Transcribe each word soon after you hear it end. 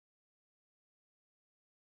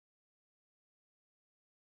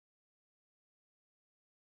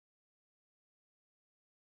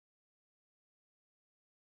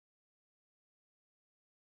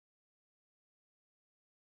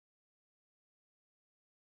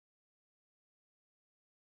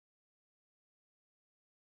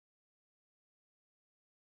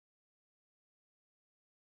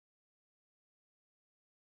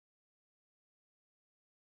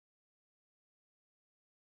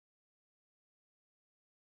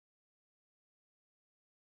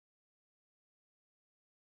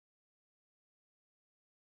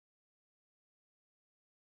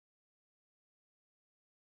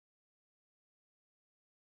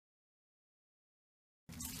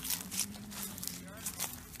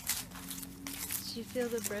Feel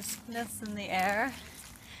the briskness in the air.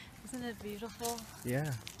 Isn't it beautiful?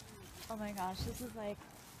 Yeah. Oh my gosh, this is like,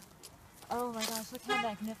 oh my gosh, look how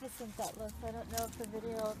magnificent that looks. I don't know if the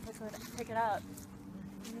video will pick it up.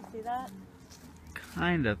 Can you see that?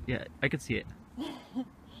 Kind of, yeah, I could see it.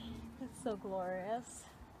 It's so glorious.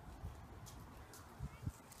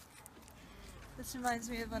 This reminds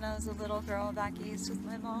me of when I was a little girl back east with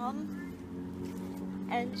my mom.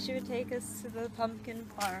 And she would take us to the pumpkin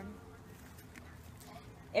farm.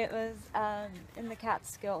 It was in the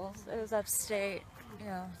Catskills. It was upstate, you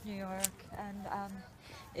know, New York. And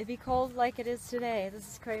it'd be cold like it is today. This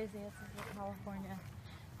is crazy. This is a California,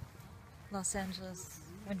 Los Angeles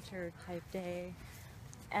winter type day.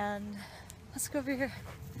 And let's go over here.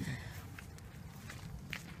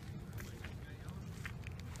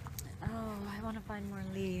 Oh, I want to find more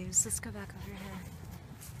leaves. Let's go back over here.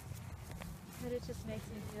 But it just makes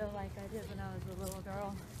me feel like I did when I was a little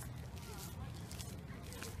girl.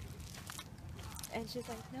 And she's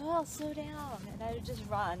like, no, I'll slow down. And I would just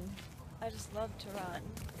run. I just loved to run.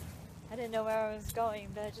 I didn't know where I was going,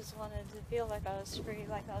 but I just wanted to feel like I was free,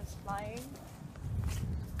 like I was flying.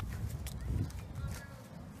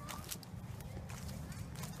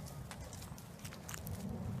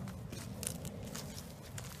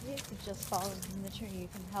 These are just fallen from the tree. You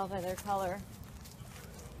can tell by their color.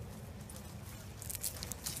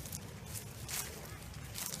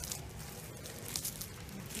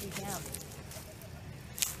 Pretty damp.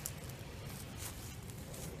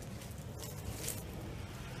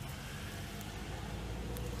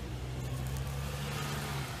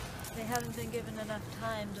 They haven't been given enough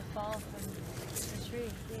time to fall from the tree.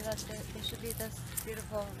 See, that's it. They should be this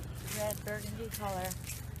beautiful red burgundy color.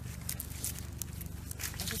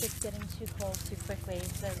 I think it's getting too cold too quickly.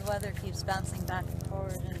 The weather keeps bouncing back and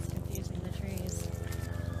forward and it's confusing the trees.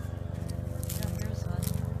 Oh, here's one.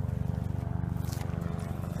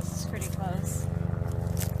 This is pretty close.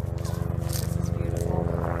 This is beautiful.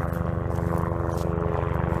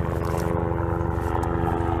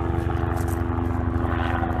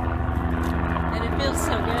 And it feels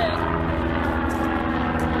so good.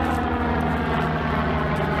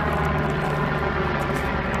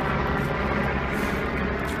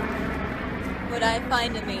 What I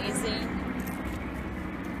find amazing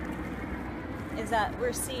is that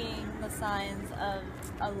we're seeing the signs of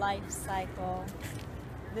a life cycle.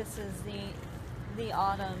 This is the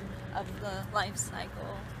autumn of the life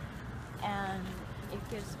cycle, and it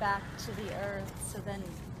gives back to the earth so then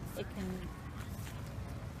it can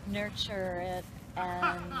nurture it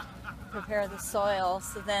and prepare the soil,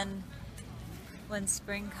 so then when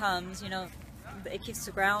spring comes, you know, it keeps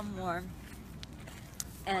the ground warm.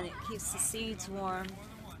 And it keeps the seeds warm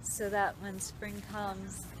so that when spring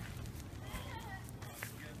comes,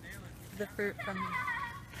 the fruit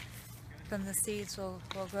from the seeds will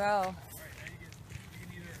grow.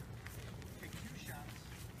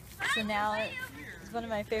 So now it's one of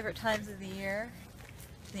my favorite times of the year,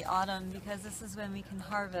 the autumn, because this is when we can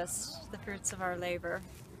harvest the fruits of our labor.